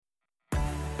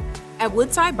At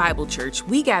Woodside Bible Church,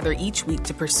 we gather each week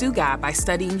to pursue God by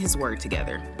studying His Word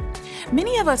together.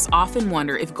 Many of us often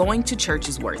wonder if going to church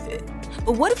is worth it.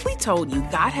 But what if we told you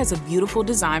God has a beautiful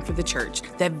design for the church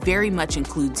that very much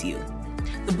includes you?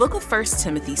 The book of 1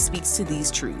 Timothy speaks to these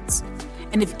truths.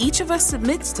 And if each of us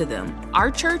submits to them,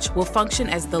 our church will function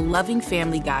as the loving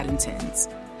family God intends.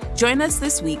 Join us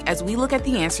this week as we look at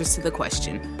the answers to the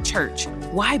question, Church,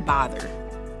 why bother?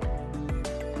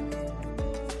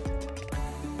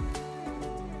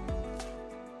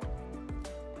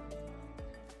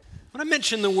 When I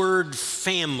mention the word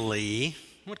family,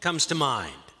 what comes to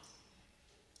mind?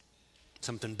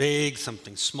 Something big,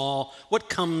 something small. What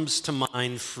comes to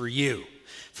mind for you?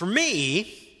 For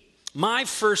me, my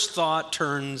first thought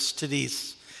turns to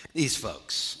these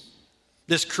folks.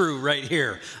 This crew right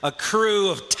here, a crew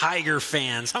of Tiger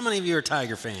fans. How many of you are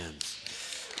Tiger fans?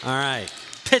 All right.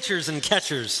 Pitchers and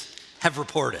catchers have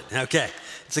reported. Okay,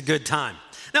 it's a good time.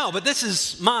 No, but this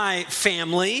is my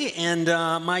family, and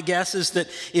my guess is that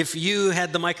if you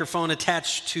had the microphone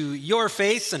attached to your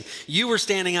face and you were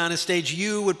standing on a stage,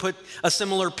 you would put a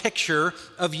similar picture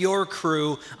of your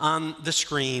crew on the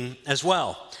screen as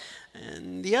well.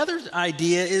 And the other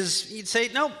idea is you'd say,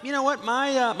 no, you know what,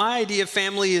 my idea of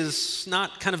family is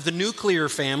not kind of the nuclear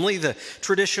family, the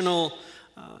traditional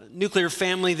nuclear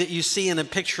family that you see in a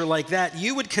picture like that.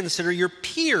 You would consider your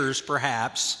peers,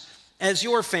 perhaps, as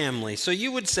your family. So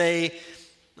you would say,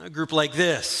 a group like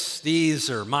this,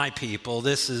 these are my people,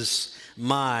 this is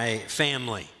my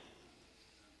family.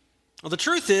 Well, the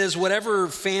truth is, whatever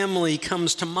family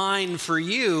comes to mind for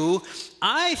you,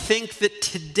 I think that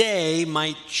today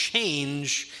might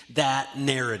change that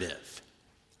narrative.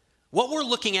 What we're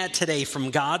looking at today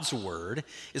from God's Word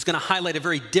is going to highlight a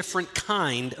very different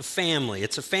kind of family.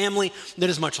 It's a family that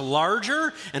is much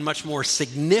larger and much more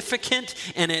significant,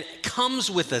 and it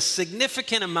comes with a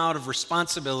significant amount of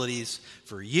responsibilities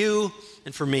for you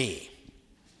and for me.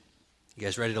 You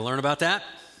guys ready to learn about that?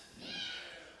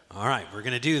 All right, we're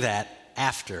going to do that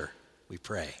after we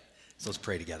pray. So let's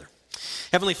pray together.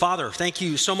 Heavenly Father, thank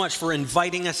you so much for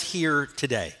inviting us here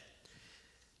today.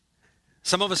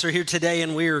 Some of us are here today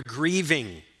and we are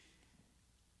grieving.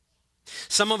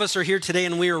 Some of us are here today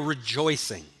and we are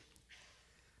rejoicing.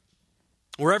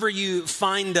 Wherever you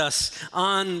find us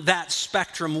on that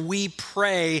spectrum, we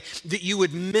pray that you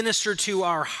would minister to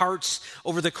our hearts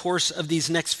over the course of these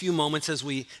next few moments as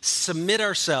we submit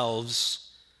ourselves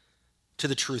to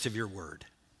the truth of your word.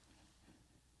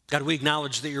 God, we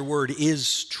acknowledge that your word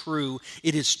is true,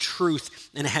 it is truth,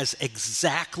 and it has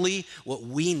exactly what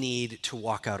we need to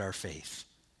walk out our faith.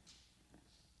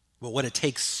 But what it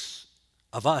takes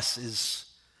of us is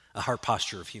a heart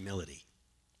posture of humility.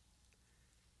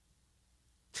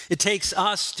 It takes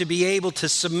us to be able to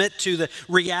submit to the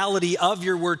reality of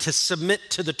your word, to submit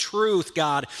to the truth,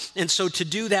 God. And so to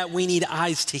do that, we need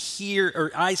eyes to hear,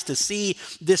 or eyes to see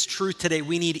this truth today.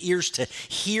 We need ears to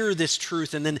hear this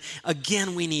truth. And then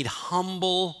again, we need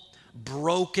humble,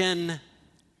 broken,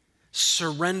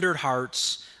 surrendered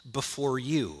hearts before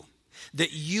you,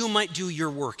 that you might do your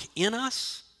work in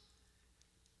us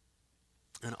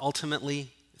and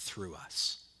ultimately through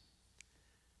us.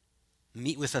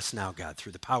 Meet with us now, God,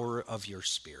 through the power of your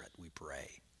Spirit, we pray.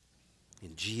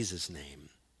 In Jesus' name,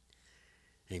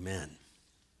 amen.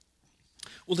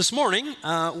 Well, this morning,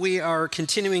 we are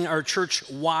continuing our Church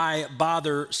Why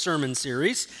Bother sermon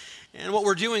series. And what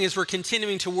we're doing is we're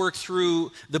continuing to work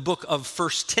through the book of 1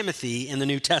 Timothy in the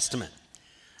New Testament.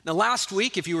 Now, last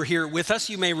week, if you were here with us,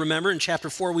 you may remember in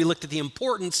chapter 4, we looked at the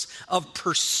importance of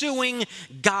pursuing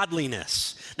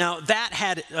godliness. Now, that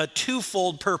had a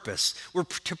twofold purpose. We're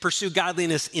to pursue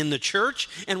godliness in the church,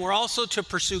 and we're also to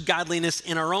pursue godliness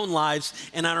in our own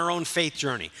lives and on our own faith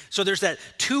journey. So there's that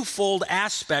twofold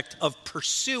aspect of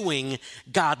pursuing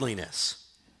godliness.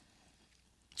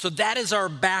 So that is our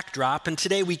backdrop, and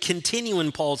today we continue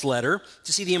in Paul's letter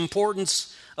to see the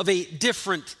importance of a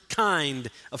different kind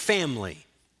of family.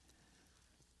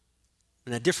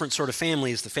 And a different sort of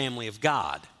family is the family of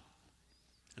God.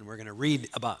 And we're going to read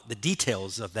about the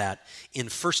details of that in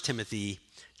 1 Timothy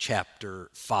chapter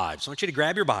 5. So I want you to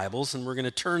grab your Bibles and we're going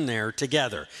to turn there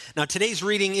together. Now today's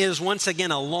reading is once again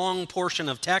a long portion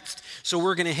of text, so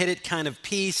we're going to hit it kind of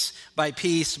piece by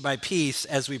piece by piece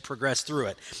as we progress through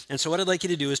it. And so what I'd like you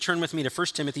to do is turn with me to 1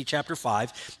 Timothy chapter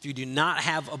 5. If you do not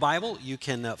have a Bible, you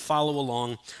can follow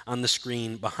along on the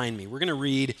screen behind me. We're going to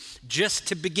read just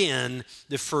to begin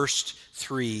the first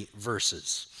 3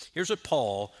 verses. Here's what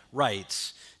Paul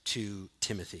writes to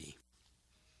Timothy.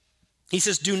 He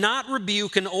says, "Do not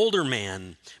rebuke an older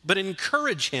man, but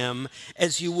encourage him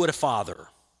as you would a father.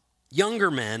 Younger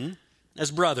men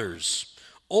as brothers,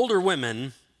 older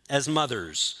women as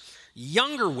mothers,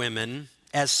 younger women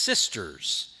as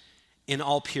sisters in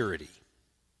all purity.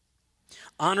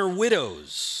 Honor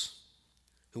widows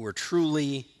who are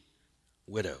truly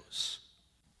widows.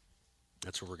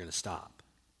 That's where we're going to stop.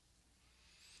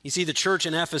 You see, the church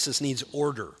in Ephesus needs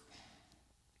order.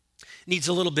 It needs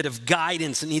a little bit of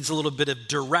guidance. It needs a little bit of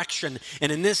direction.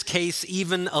 And in this case,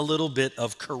 even a little bit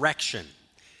of correction.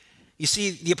 You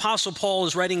see, the Apostle Paul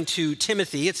is writing to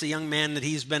Timothy. It's a young man that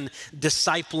he's been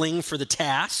discipling for the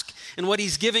task. And what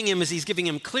he's giving him is he's giving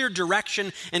him clear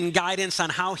direction and guidance on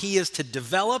how he is to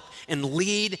develop and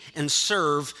lead and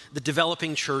serve the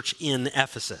developing church in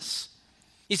Ephesus.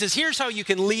 He says, here's how you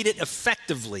can lead it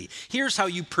effectively. Here's how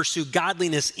you pursue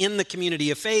godliness in the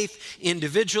community of faith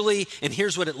individually, and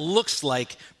here's what it looks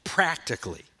like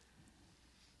practically.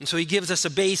 And so he gives us a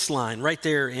baseline right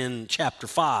there in chapter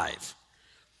 5.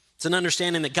 It's an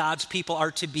understanding that God's people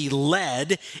are to be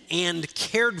led and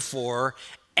cared for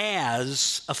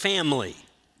as a family.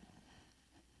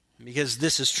 Because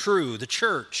this is true, the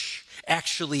church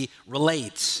actually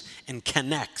relates and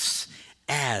connects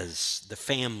as the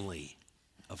family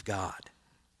of God.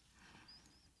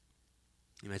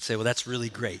 You might say, well, that's really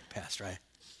great, Pastor.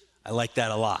 I like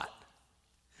that a lot.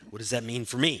 What does that mean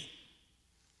for me?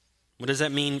 What does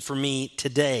that mean for me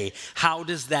today? How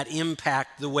does that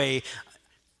impact the way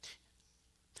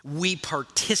we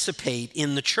participate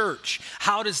in the church?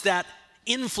 How does that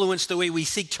influence the way we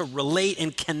seek to relate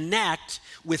and connect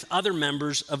with other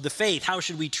members of the faith? How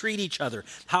should we treat each other?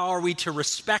 How are we to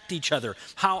respect each other?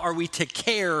 How are we to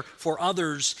care for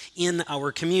others in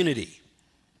our community?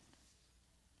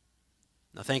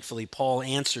 Now, thankfully, Paul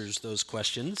answers those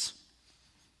questions.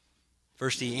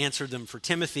 First, he answered them for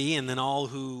Timothy, and then all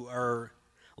who are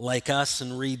like us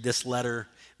and read this letter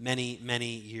many, many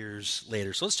years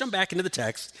later. So let's jump back into the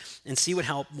text and see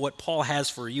what Paul has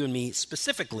for you and me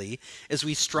specifically as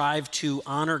we strive to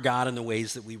honor God in the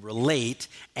ways that we relate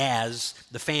as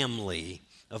the family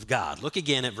of God. Look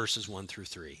again at verses 1 through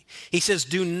 3. He says,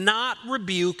 do not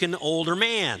rebuke an older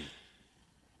man.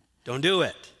 Don't do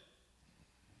it.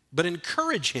 But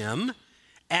encourage him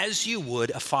as you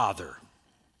would a father.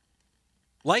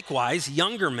 Likewise,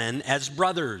 younger men as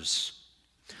brothers.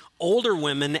 Older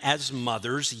women as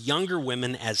mothers, younger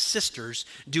women as sisters,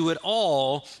 do it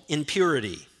all in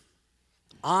purity.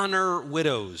 Honor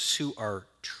widows who are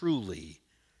truly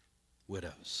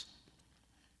widows.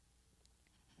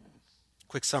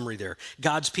 Quick summary there.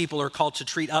 God's people are called to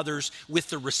treat others with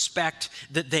the respect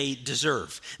that they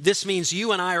deserve. This means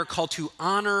you and I are called to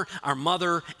honor our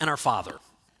mother and our father.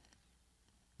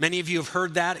 Many of you have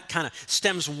heard that. It kind of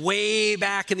stems way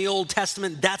back in the Old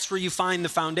Testament. That's where you find the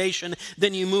foundation.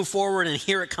 Then you move forward, and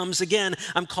here it comes again.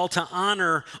 I'm called to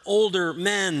honor older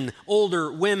men,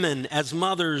 older women as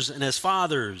mothers and as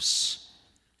fathers.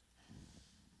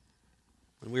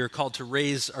 And we are called to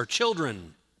raise our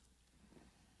children,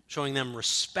 showing them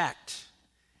respect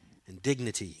and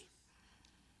dignity.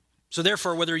 So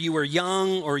therefore, whether you are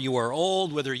young or you are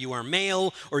old, whether you are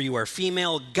male or you are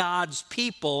female, God's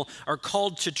people are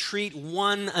called to treat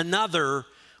one another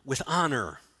with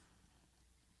honor.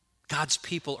 God's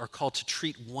people are called to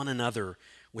treat one another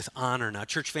with honor. Now,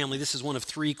 church family, this is one of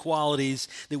 3 qualities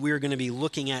that we are going to be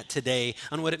looking at today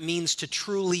on what it means to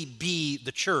truly be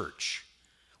the church.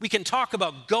 We can talk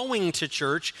about going to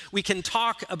church. We can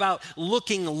talk about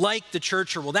looking like the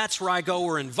church, or, well, that's where I go,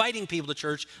 or inviting people to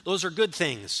church. Those are good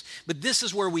things. But this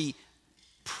is where we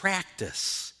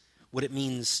practice what it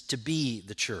means to be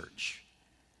the church.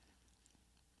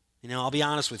 You know, I'll be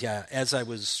honest with you. As I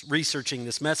was researching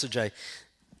this message, I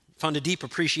found a deep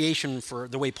appreciation for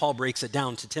the way Paul breaks it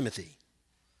down to Timothy.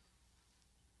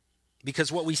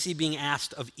 Because what we see being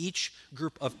asked of each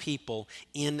group of people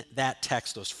in that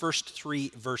text, those first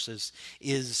 3 verses,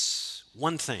 is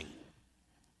one thing: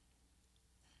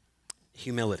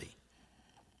 humility.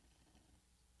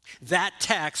 That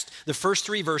text, the first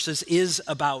 3 verses, is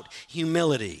about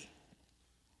humility.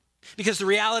 Because the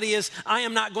reality is, I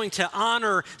am not going to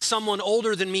honor someone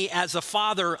older than me as a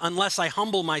father unless I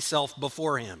humble myself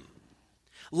before him.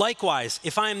 Likewise,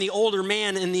 if I am the older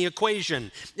man in the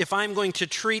equation, if I'm going to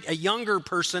treat a younger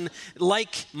person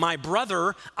like my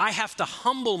brother, I have to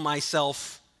humble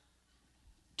myself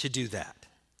to do that.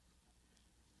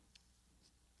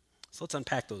 So let's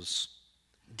unpack those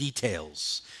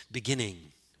details,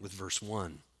 beginning with verse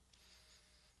 1.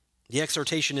 The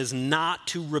exhortation is not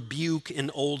to rebuke an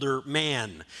older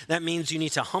man. That means you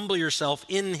need to humble yourself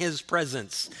in his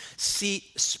presence.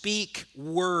 Speak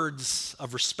words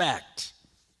of respect.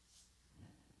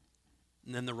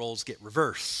 And then the roles get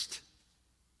reversed.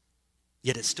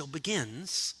 Yet it still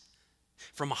begins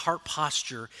from a heart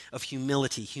posture of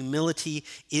humility. Humility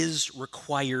is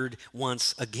required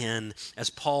once again, as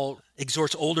Paul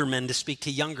exhorts older men to speak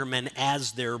to younger men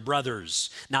as their brothers,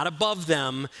 not above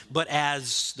them, but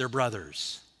as their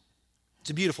brothers. It's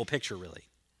a beautiful picture, really.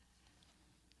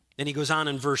 Then he goes on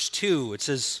in verse 2. It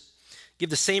says, give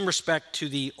the same respect to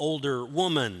the older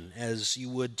woman as you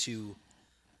would to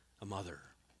a mother.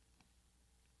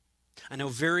 I know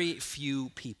very few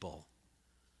people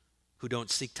who don't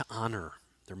seek to honor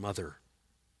their mother.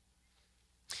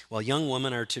 While young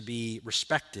women are to be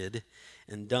respected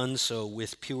and done so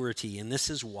with purity, and this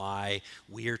is why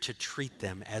we are to treat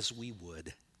them as we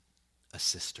would a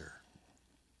sister.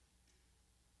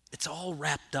 It's all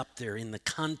wrapped up there in the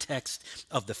context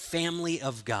of the family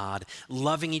of God,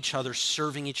 loving each other,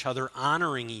 serving each other,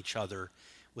 honoring each other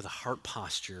with a heart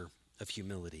posture of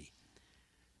humility.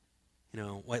 You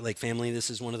know, White Lake family, this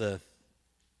is one of the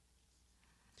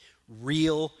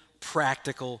real,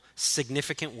 practical,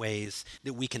 significant ways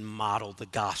that we can model the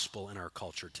gospel in our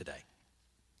culture today.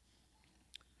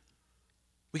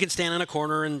 We can stand on a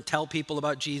corner and tell people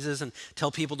about Jesus and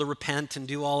tell people to repent and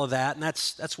do all of that, and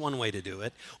that's one way to do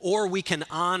it. Or we can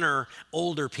honor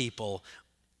older people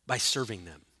by serving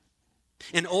them.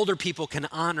 And older people can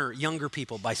honor younger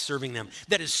people by serving them.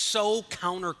 That is so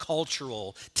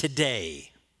countercultural today.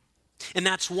 And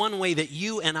that's one way that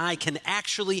you and I can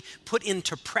actually put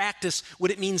into practice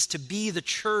what it means to be the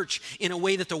church in a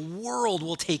way that the world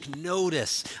will take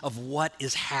notice of what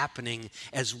is happening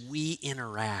as we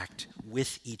interact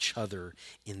with each other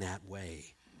in that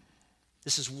way.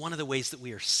 This is one of the ways that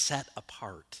we are set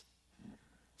apart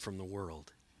from the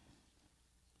world.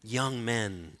 Young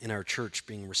men in our church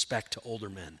bring respect to older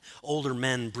men. Older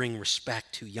men bring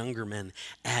respect to younger men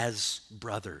as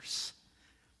brothers.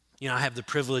 You know, I have the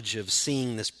privilege of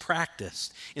seeing this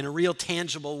practiced in a real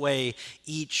tangible way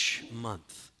each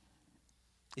month.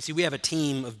 You see, we have a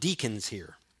team of deacons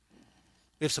here.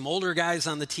 We have some older guys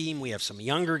on the team. We have some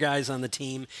younger guys on the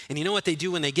team. And you know what they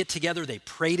do when they get together? They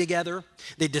pray together.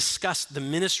 They discuss the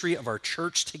ministry of our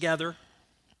church together.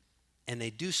 And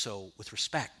they do so with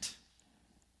respect.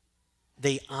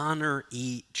 They honor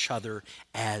each other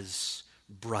as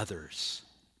brothers.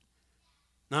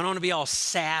 Now, I don't want to be all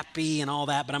sappy and all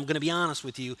that, but I'm going to be honest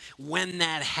with you. When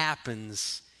that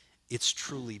happens, it's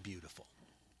truly beautiful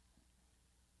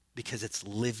because it's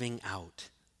living out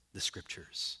the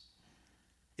scriptures.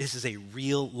 This is a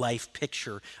real life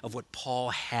picture of what Paul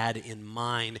had in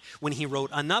mind when he wrote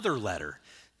another letter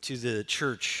to the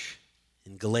church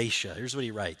in Galatia. Here's what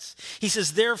he writes. He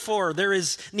says, therefore, there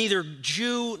is neither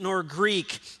Jew nor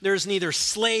Greek. There is neither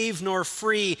slave nor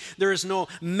free. There is no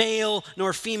male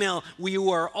nor female. We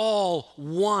are all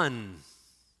one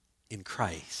in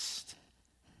Christ.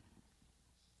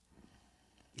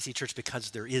 You see, church,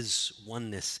 because there is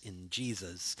oneness in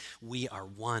Jesus, we are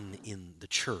one in the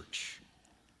church.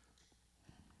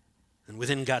 And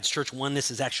within God's church,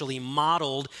 oneness is actually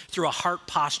modeled through a heart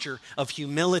posture of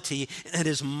humility, and it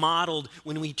is modeled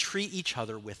when we treat each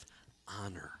other with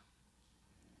honor.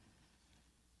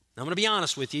 Now, I'm going to be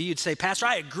honest with you. You'd say, Pastor,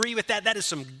 I agree with that. That is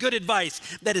some good advice.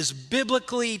 That is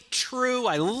biblically true.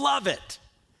 I love it.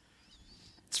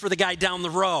 It's for the guy down the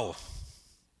row.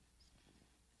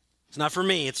 It's not for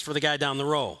me. It's for the guy down the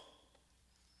row.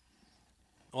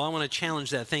 Well, I want to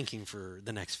challenge that thinking for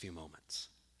the next few moments.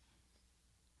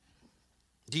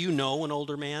 Do you know an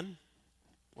older man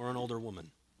or an older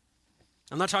woman?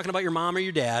 I'm not talking about your mom or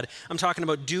your dad. I'm talking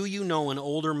about, do you know an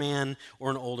older man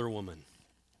or an older woman?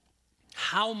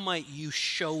 How might you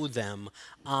show them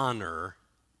honor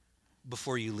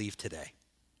before you leave today?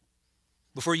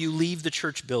 Before you leave the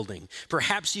church building?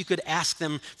 Perhaps you could ask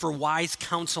them for wise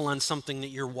counsel on something that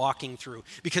you're walking through.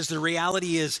 Because the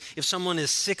reality is, if someone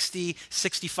is 60,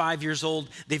 65 years old,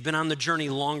 they've been on the journey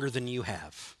longer than you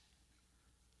have.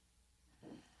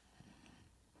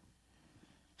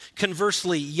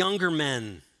 Conversely, younger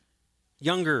men,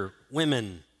 younger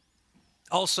women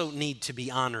also need to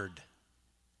be honored.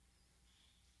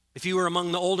 If you were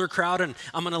among the older crowd, and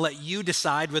I'm going to let you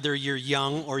decide whether you're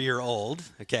young or you're old,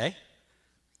 okay?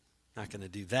 Not going to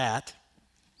do that.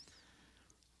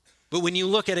 But when you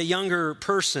look at a younger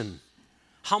person,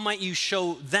 how might you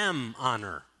show them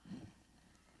honor?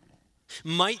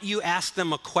 Might you ask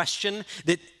them a question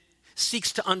that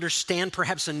seeks to understand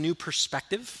perhaps a new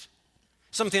perspective?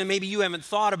 Something that maybe you haven't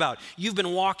thought about. You've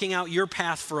been walking out your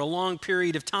path for a long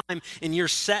period of time and you're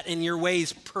set in your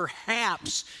ways.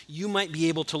 Perhaps you might be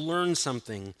able to learn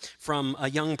something from a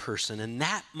young person, and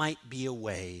that might be a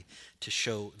way to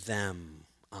show them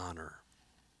honor.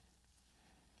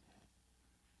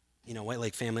 You know, White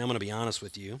Lake family, I'm going to be honest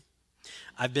with you.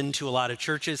 I've been to a lot of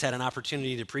churches, had an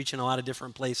opportunity to preach in a lot of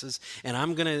different places, and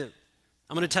I'm going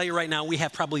to tell you right now, we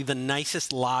have probably the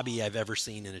nicest lobby I've ever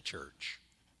seen in a church.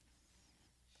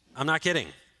 I'm not kidding.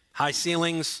 High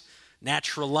ceilings,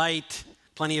 natural light,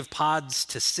 plenty of pods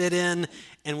to sit in,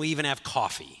 and we even have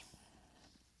coffee.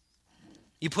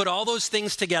 You put all those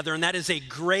things together, and that is a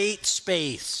great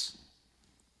space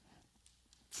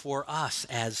for us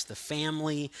as the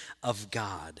family of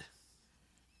God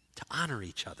to honor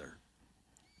each other.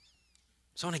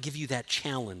 So I want to give you that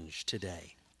challenge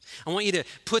today. I want you to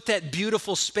put that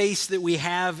beautiful space that we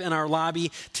have in our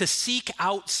lobby to seek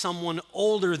out someone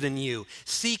older than you.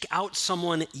 Seek out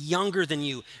someone younger than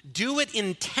you. Do it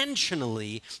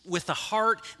intentionally with a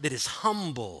heart that is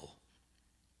humble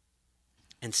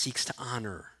and seeks to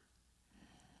honor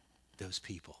those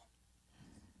people.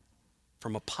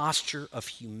 From a posture of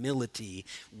humility,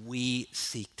 we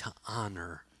seek to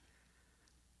honor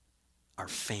our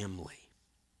family.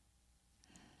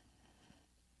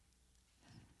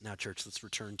 Now, church, let's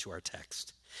return to our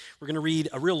text. We're going to read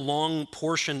a real long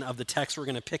portion of the text. We're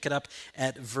going to pick it up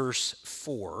at verse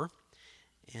 4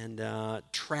 and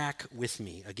track with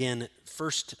me. Again,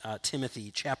 1 Timothy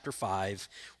chapter 5.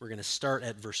 We're going to start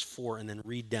at verse 4 and then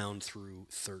read down through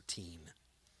 13.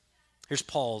 Here's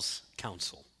Paul's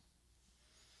counsel.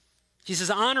 He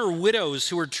says, honor widows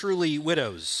who are truly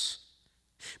widows.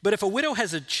 But if a widow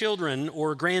has a children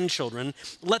or grandchildren,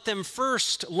 let them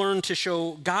first learn to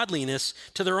show godliness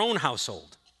to their own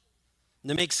household, and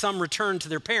to make some return to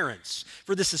their parents,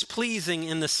 for this is pleasing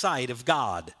in the sight of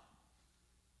God.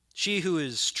 She who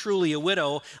is truly a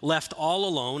widow, left all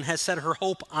alone, has set her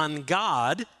hope on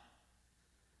God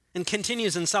and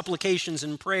continues in supplications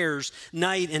and prayers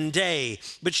night and day.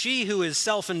 But she who is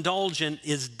self-indulgent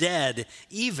is dead,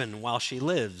 even while she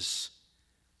lives.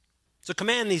 So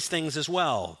command these things as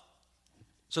well,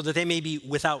 so that they may be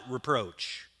without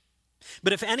reproach.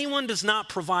 But if anyone does not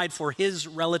provide for his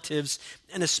relatives,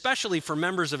 and especially for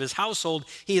members of his household,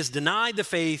 he has denied the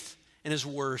faith and is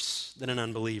worse than an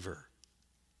unbeliever.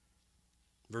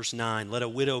 Verse 9, let a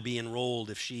widow be enrolled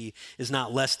if she is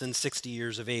not less than 60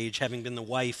 years of age, having been the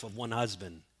wife of one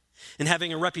husband, and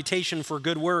having a reputation for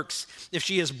good works, if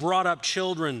she has brought up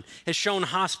children, has shown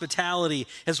hospitality,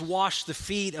 has washed the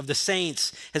feet of the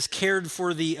saints, has cared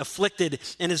for the afflicted,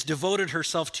 and has devoted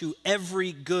herself to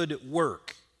every good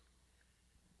work.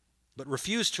 But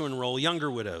refuse to enroll younger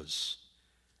widows.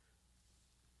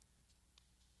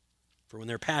 For when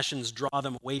their passions draw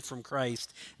them away from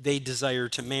Christ, they desire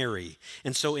to marry,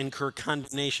 and so incur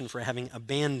condemnation for having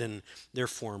abandoned their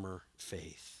former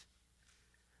faith.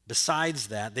 Besides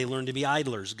that, they learn to be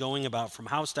idlers, going about from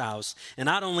house to house, and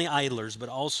not only idlers, but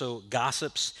also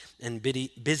gossips and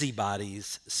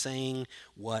busybodies, saying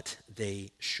what they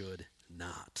should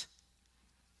not.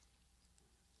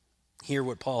 Here,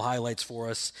 what Paul highlights for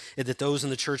us is that those in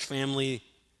the church family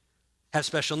have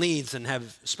special needs and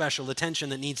have special attention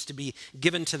that needs to be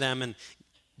given to them and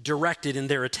directed in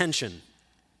their attention.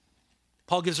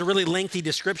 Paul gives a really lengthy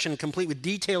description, complete with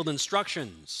detailed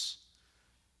instructions.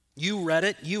 You read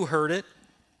it, you heard it.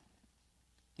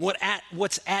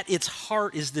 What's at its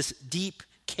heart is this deep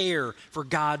care for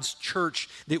God's church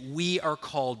that we are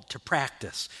called to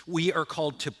practice. We are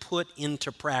called to put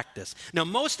into practice. Now,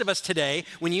 most of us today,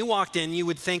 when you walked in, you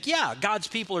would think, yeah, God's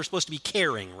people are supposed to be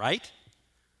caring, right?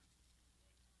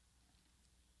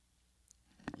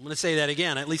 I'm going to say that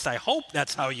again. At least I hope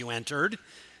that's how you entered.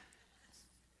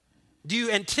 Do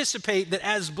you anticipate that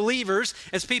as believers,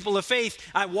 as people of faith,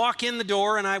 I walk in the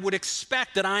door and I would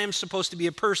expect that I am supposed to be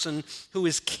a person who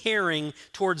is caring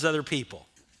towards other people?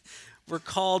 We're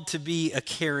called to be a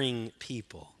caring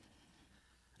people.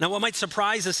 Now, what might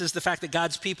surprise us is the fact that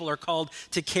God's people are called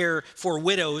to care for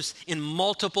widows in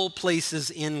multiple places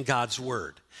in God's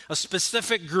word. A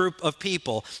specific group of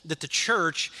people that the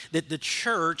church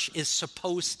is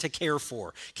supposed to care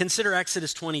for. Consider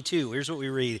Exodus 22. Here's what we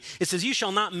read. It says, you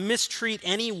shall not mistreat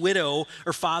any widow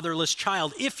or fatherless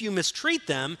child. If you mistreat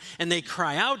them and they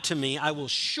cry out to me, I will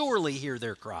surely hear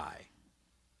their cry.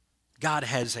 God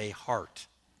has a heart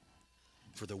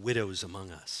for the widows among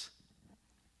us.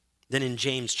 Then in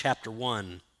James chapter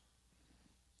 1,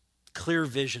 clear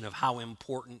vision of how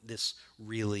important this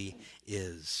really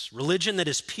is. Religion that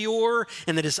is pure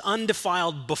and that is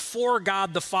undefiled before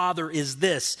God the Father is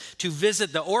this: to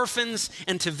visit the orphans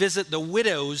and to visit the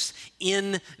widows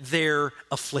in their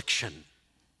affliction.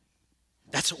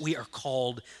 That's what we are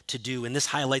called to do. And this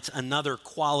highlights another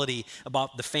quality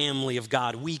about the family of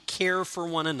God. We care for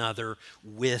one another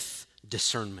with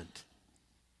discernment.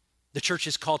 The church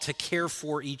is called to care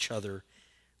for each other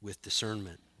with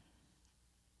discernment.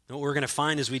 And what we're going to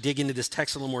find as we dig into this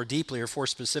text a little more deeply are 4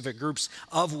 specific groups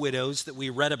of widows that we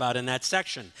read about in that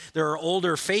section. There are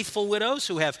older faithful widows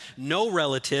who have no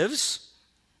relatives.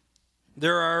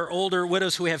 There are older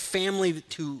widows who have family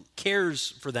who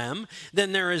cares for them.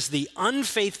 Then there is the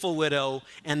unfaithful widow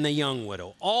and the young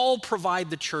widow. All provide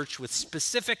the church with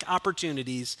specific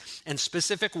opportunities and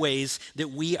specific ways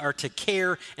that we are to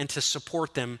care and to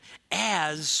support them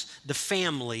as the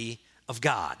family of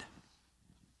God.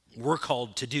 We're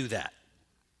called to do that.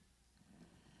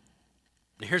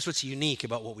 Now, here's what's unique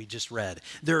about what we just read.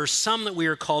 There are some that we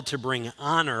are called to bring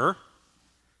honor,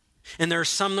 and there are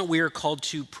some that we are called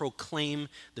to proclaim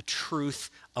the truth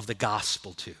of the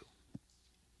gospel to.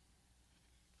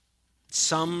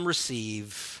 Some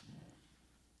receive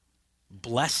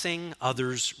blessing,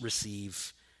 others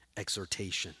receive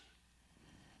exhortation.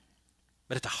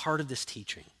 But at the heart of this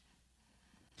teaching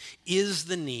is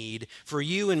the need for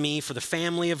you and me, for the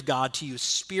family of God, to use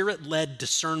Spirit-led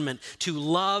discernment to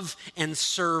love and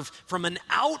serve from an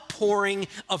outpouring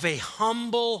of a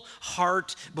humble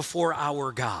heart before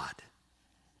our God.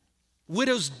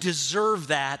 Widows deserve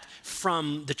that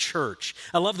from the church.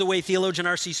 I love the way theologian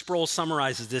R.C. Sproul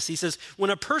summarizes this. He says, when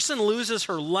a person loses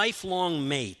her lifelong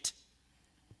mate,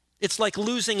 it's like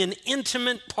losing an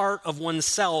intimate part of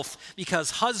oneself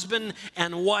because husband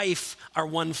and wife are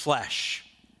one flesh.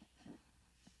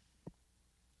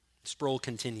 Sproul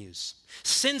continues,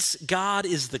 since God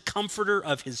is the comforter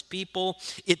of his people,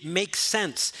 it makes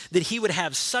sense that he would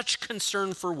have such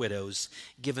concern for widows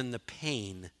given the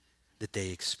pain that they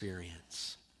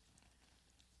experience.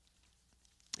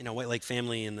 You know, White Lake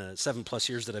family, in the 7+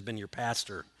 years that I've been your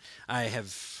pastor, I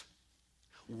have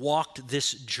walked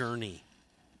this journey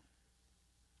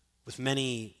with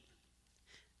many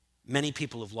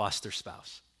people who've lost their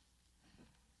spouse.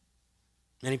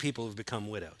 Many people who've become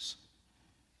widows.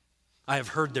 I have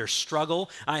heard their struggle.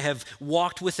 I have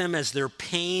walked with them as their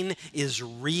pain is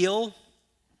real.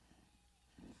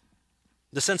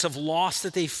 The sense of loss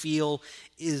that they feel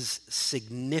is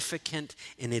significant,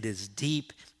 and it is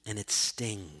deep, and it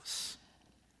stings.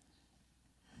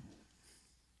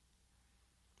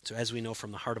 So as we know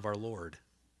from the heart of our Lord,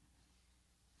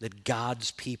 that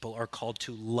God's people are called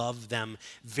to love them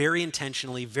very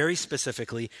intentionally, very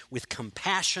specifically, with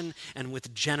compassion and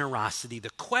with generosity.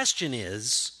 The question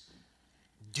is,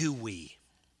 do we?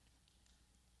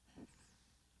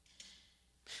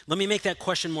 Let me make that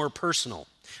question more personal.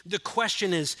 The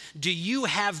question is, do you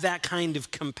have that kind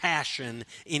of compassion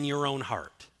in your own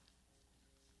heart?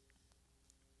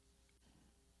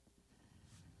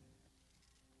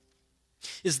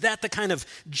 Is that the kind of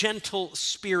gentle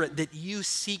spirit that you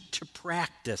seek to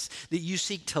practice, that you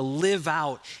seek to live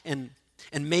out and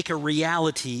make a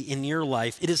reality in your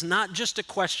life? It is not just a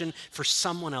question for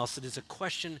someone else. It is a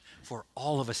question for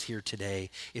all of us here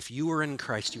today. If you are in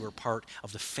Christ, you are part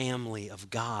of the family of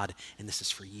God, and this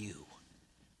is for you.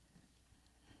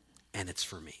 And it's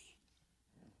for me.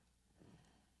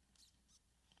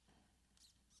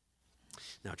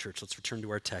 Now, church, let's return to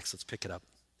our text. Let's pick it up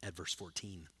at verse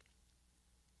 14.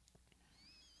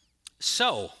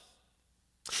 So,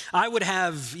 I would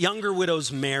have younger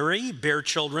widows marry, bear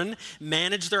children,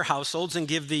 manage their households, and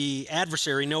give the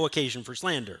adversary no occasion for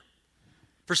slander.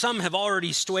 For some have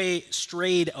already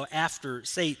strayed after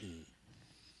Satan.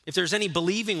 If there's any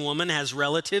believing woman has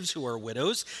relatives who are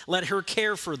widows, let her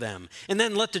care for them. And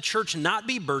then let the church not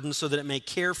be burdened so that it may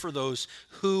care for those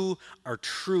who are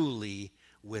truly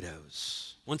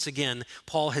widows. Once again,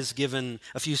 Paul has given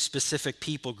a few specific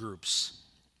people groups.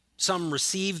 Some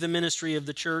receive the ministry of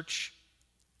the church,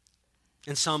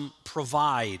 and some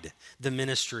provide the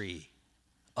ministry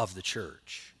of the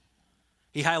church.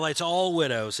 He highlights all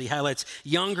widows. He highlights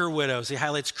younger widows. He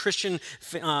highlights Christian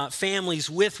families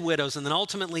with widows. And then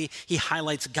ultimately, he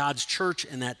highlights God's church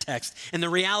in that text. And the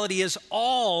reality is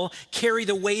all carry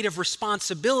the weight of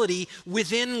responsibility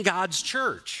within God's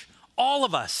church. All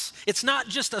of us. It's not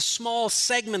just a small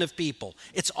segment of people.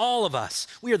 It's all of us.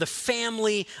 We are the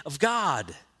family of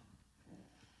God.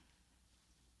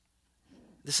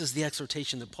 This is the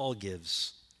exhortation that Paul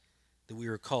gives, that we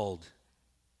are called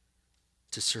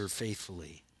to serve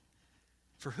faithfully.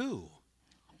 For who?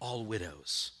 All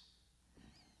widows.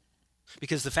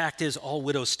 Because the fact is, all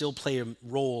widows still play a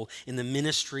role in the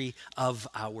ministry of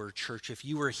our church. If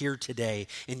you are here today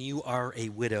and you are a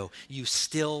widow, you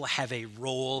still have a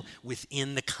role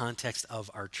within the context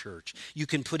of our church. You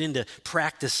can put into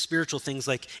practice spiritual things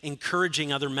like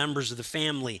encouraging other members of the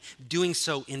family, doing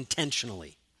so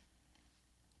intentionally.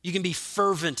 You can be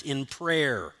fervent in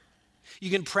prayer.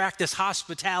 You can practice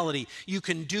hospitality. You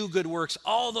can do good works.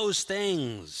 All those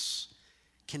things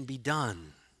can be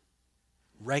done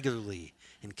regularly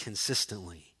and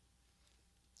consistently.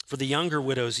 For the younger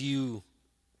widows, you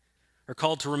are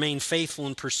called to remain faithful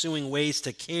in pursuing ways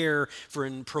to care for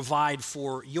and provide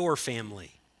for your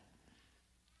family.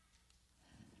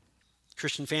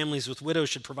 Christian families with widows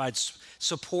should provide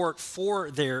support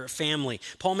for their family.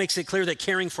 Paul makes it clear that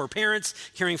caring for parents,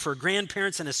 caring for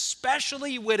grandparents, and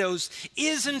especially widows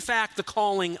is in fact the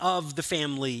calling of the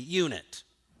family unit.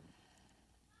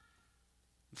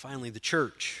 And finally, the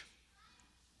church.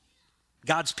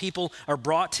 God's people are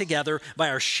brought together by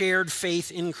our shared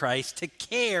faith in Christ to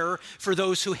care for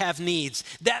those who have needs.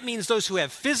 That means those who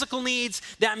have physical needs.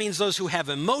 That means those who have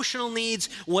emotional needs.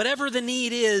 Whatever the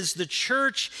need is, the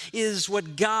church is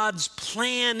what God's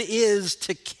plan is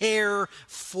to care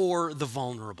for the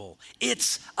vulnerable.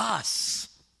 It's us.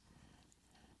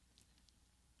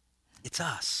 It's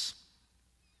us.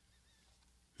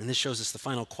 And this shows us the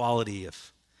final quality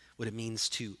of what it means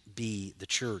to be the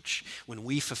church when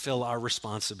we fulfill our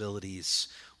responsibilities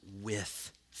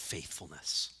with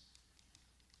faithfulness.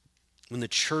 When the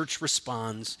church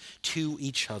responds to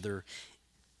each other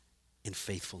in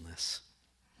faithfulness.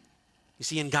 You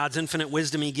see, in God's infinite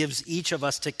wisdom, he gives each of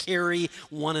us to carry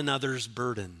one another's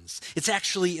burdens. It's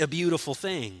actually a beautiful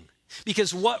thing.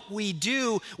 Because what we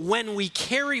do when we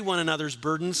carry one another's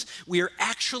burdens, we are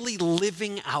actually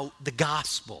living out the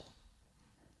gospel.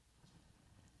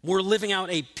 We're living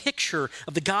out a picture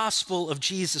of the gospel of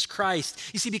Jesus Christ.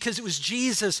 You see, because it was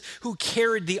Jesus who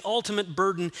carried the ultimate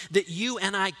burden that you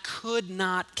and I could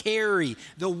not carry,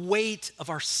 the weight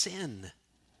of our sin.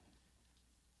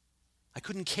 I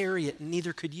couldn't carry it, and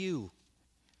neither could you.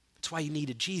 That's why you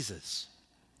needed Jesus.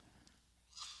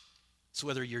 So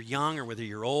whether you're young or whether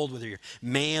you're old, whether you're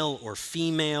male or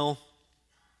female,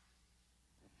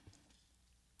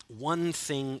 one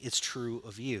thing is true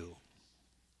of you.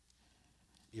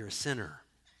 You're a sinner.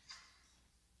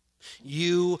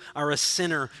 You are a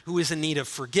sinner who is in need of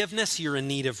forgiveness. You're in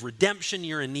need of redemption.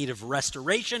 You're in need of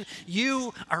restoration.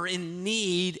 You are in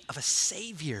need of a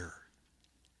Savior.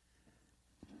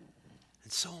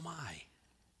 And so am I.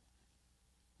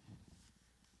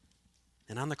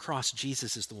 And on the cross,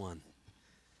 Jesus is the one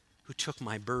who took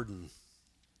my burden.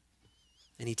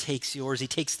 And he takes yours. He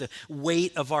takes the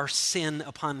weight of our sin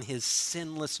upon his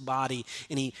sinless body,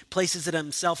 and he places it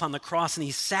himself on the cross, and he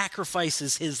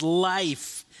sacrifices his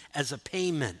life as a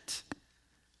payment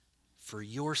for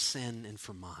your sin and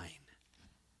for mine.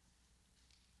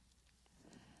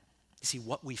 You see,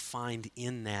 what we find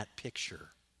in that picture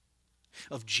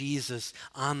of Jesus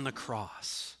on the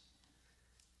cross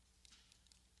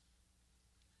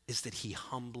is that he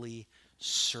humbly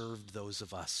served those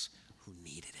of us who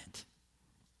needed it.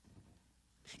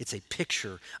 It's a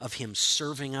picture of him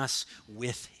serving us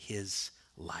with his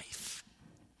life.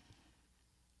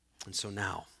 And so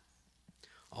now,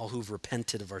 all who've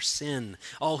repented of our sin,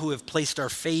 all who have placed our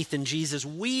faith in Jesus,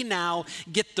 we now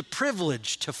get the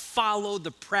privilege to follow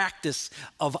the practice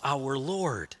of our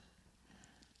Lord.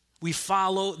 We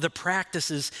follow the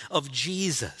practices of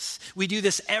Jesus. We do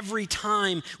this every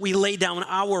time we lay down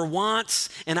our wants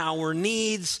and our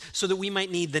needs so that we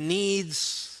might meet the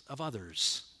needs of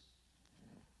others.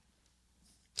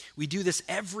 We do this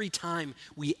every time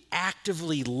we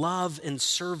actively love and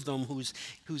serve them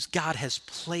whose God has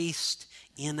placed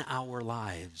in our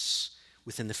lives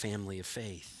within the family of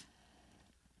faith.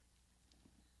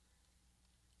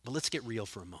 But let's get real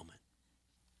for a moment.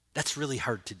 That's really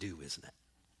hard to do, isn't it?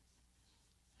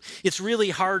 It's really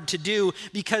hard to do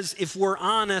because if we're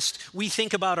honest, we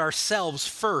think about ourselves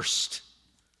first.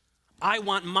 I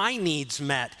want my needs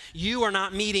met. You are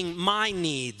not meeting my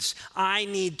needs. I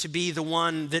need to be the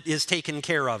one that is taken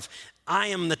care of. I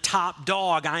am the top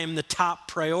dog. I am the top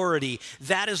priority.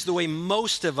 That is the way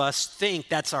most of us think.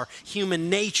 That's our human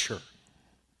nature.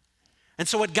 And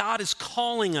so what God is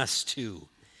calling us to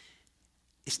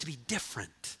is to be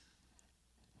different.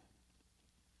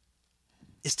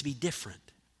 Is to be different.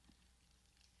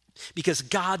 Because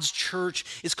God's church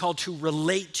is called to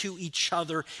relate to each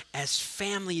other as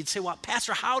family. You'd say, well,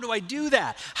 Pastor, how do I do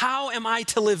that? How am I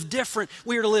to live different?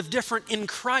 We are to live different in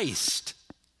Christ.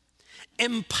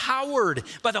 Empowered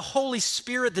by the Holy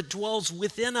Spirit that dwells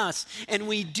within us. And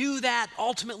we do that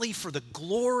ultimately for the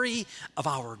glory of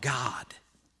our God.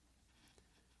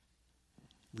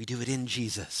 We do it in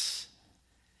Jesus,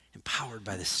 empowered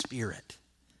by the Spirit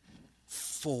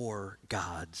for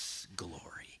God's glory.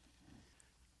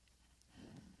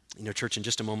 You know, church, in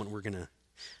just a moment, we're going to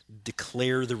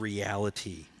declare the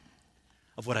reality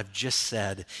of what I've just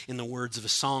said in the words of a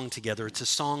song together. It's a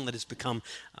song that has become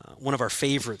one of our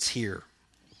favorites here.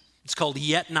 It's called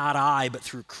Yet Not I, but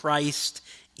Through Christ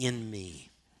in Me.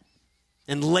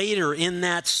 And later in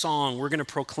that song, we're going to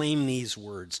proclaim these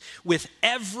words. With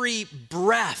every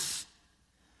breath,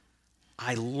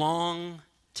 I long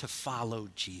to follow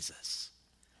Jesus.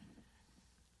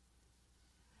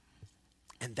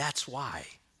 And that's why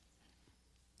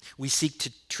we seek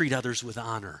to treat others with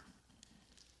honor.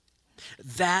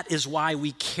 That is why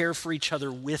we care for each other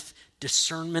with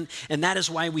discernment. And that is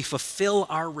why we fulfill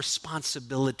our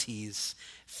responsibilities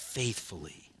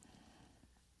faithfully.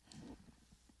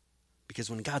 Because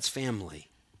when God's family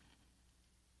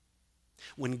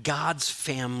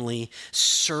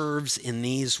serves in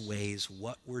these ways,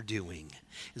 what we're doing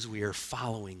is we are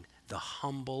following the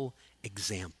humble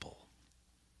example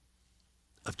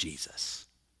of Jesus.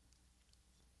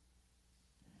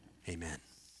 Amen.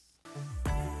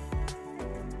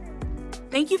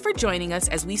 Thank you for joining us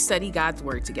as we study God's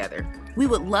Word together. We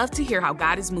would love to hear how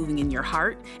God is moving in your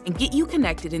heart and get you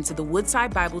connected into the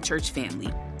Woodside Bible Church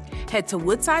family. Head to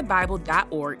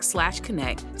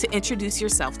woodsidebible.org/connect to introduce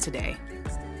yourself today.